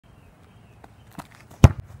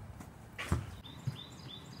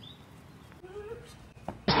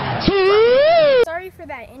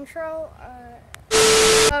my intro.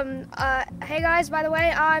 Hey guys, by the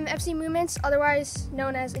way, I'm FC Movements, otherwise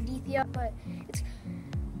known as Adithya, but it's...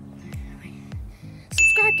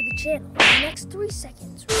 Subscribe to the channel in the next 3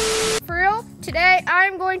 seconds. For real, today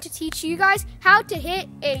I'm going to teach you guys how to hit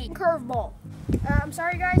a curveball. I'm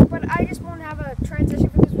sorry guys, but I just won't have a transition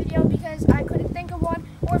for this video because I couldn't think of one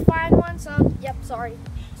or find one, so yep, sorry.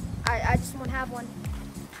 I just won't have one.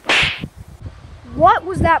 What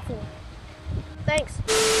was that for? Thanks.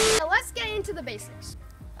 Now let's get into the basics.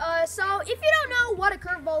 So if you don't know what a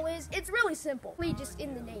curveball is, it's really simple. Just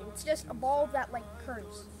in the name, it's just a ball that like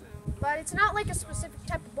curves. But it's not like a specific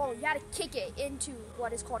type of ball. You gotta kick it into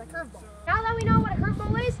what is called a curveball. Now that we know what a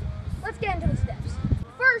curveball is, let's get into the steps.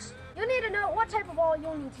 First, you'll need to know what type of ball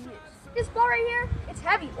you'll need to use. This ball right here, it's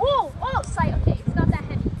heavy. Oh, sight. Okay, it's not that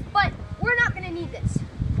heavy, but we're not gonna need this.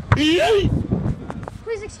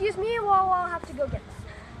 Please excuse me while I'll have to go get that.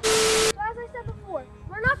 So as I said before,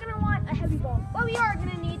 we're not gonna want a heavy ball, but we are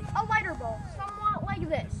gonna need a lighter ball, somewhat like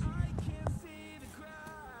this.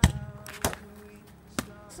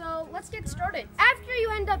 So let's get started. After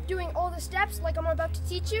you end up doing all the steps like I'm about to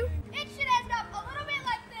teach you, it should end up a little bit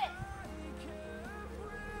like this.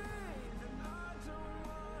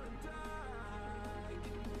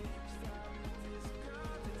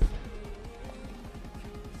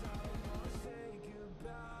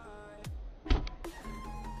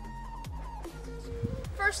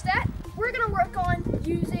 First step, we're gonna work on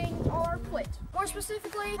using our foot. More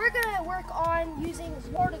specifically, we're gonna work on using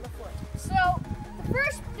part of the foot. So the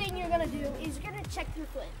first thing you're gonna do is you're gonna check your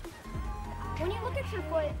foot. When you look at your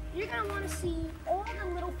foot, you're gonna want to see all the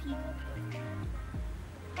little people.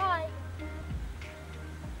 Hi.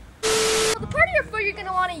 So the part of your foot you're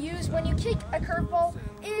gonna want to use when you kick a curveball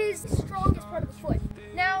is the strongest part of the foot.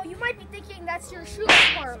 Now you might be thinking that's your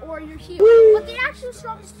shoelace part or your heel, but the actual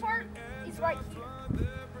strongest part is right here.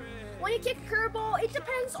 When you kick a curveball, it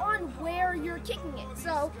depends on where you're kicking it.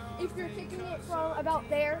 So if you're kicking it from about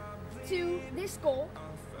there to this goal,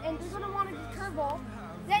 and you're going to want to do curveball,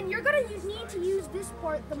 then you're going to need to use this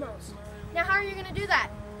part the most. Now how are you going to do that?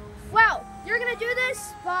 Well, you're going to do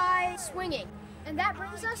this by swinging. And that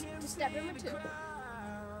brings us to step number 2.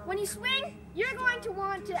 When you swing, you're going to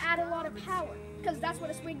want to add a lot of power, because that's what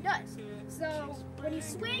a swing does. So when you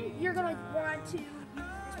swing, you're going to want to use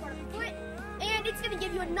this part of the foot, and it's going to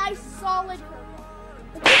give you a nice solid curveball.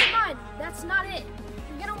 But keep in mind, that's not it.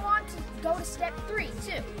 You're going to want to go to step 3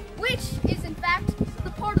 too, which is in fact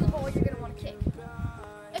the part of the ball you're going to want to kick.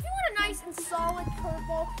 If you want a nice and solid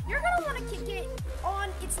curveball, you're going to want to kick it on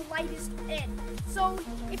its lightest end. So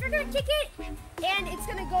if you're going to kick it and it's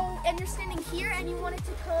going to go, and you're standing here and you want it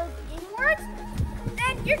to curve inwards,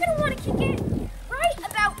 then you're going to want to kick it right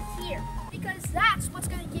about here, because that's what's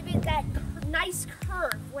going to give it that nice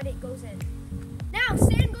curve when it goes in. Now,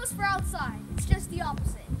 same goes for outside. It's just the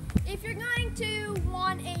opposite. If you're going to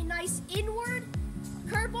want a nice inward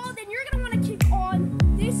curveball, then you're going to want to kick on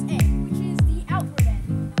this end, which is the outward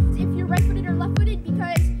end. If you're right-footed or left-footed,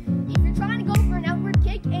 because if you're trying to go for an outward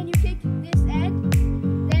kick and you kick this end,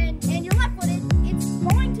 then and you're left-footed, it's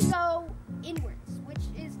going to go inwards, which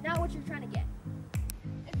is not what you're trying to get.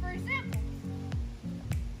 And for example,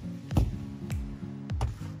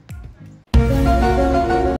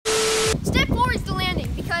 step 4 is the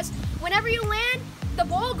landing, because whenever you land, the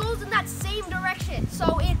ball goes in that same direction,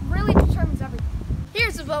 so it really determines everything.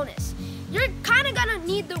 Here's a bonus. You're kind of gonna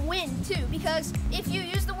need the wind too, because if you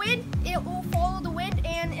use the wind, it will follow the wind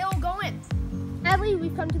and it'll go in. Sadly,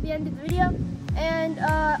 we've come to the end of the video, and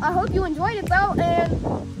I hope you enjoyed it though,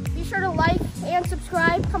 and be sure to like and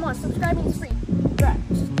subscribe. Come on, subscribing is free.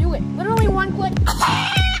 Just do it. Literally 1 click.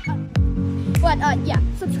 But yeah,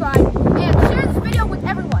 subscribe and share this video with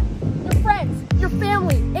everyone. Your friends, your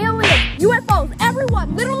family, aliens, UFOs,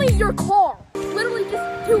 everyone, literally your car. Literally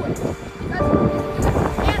just do it. Because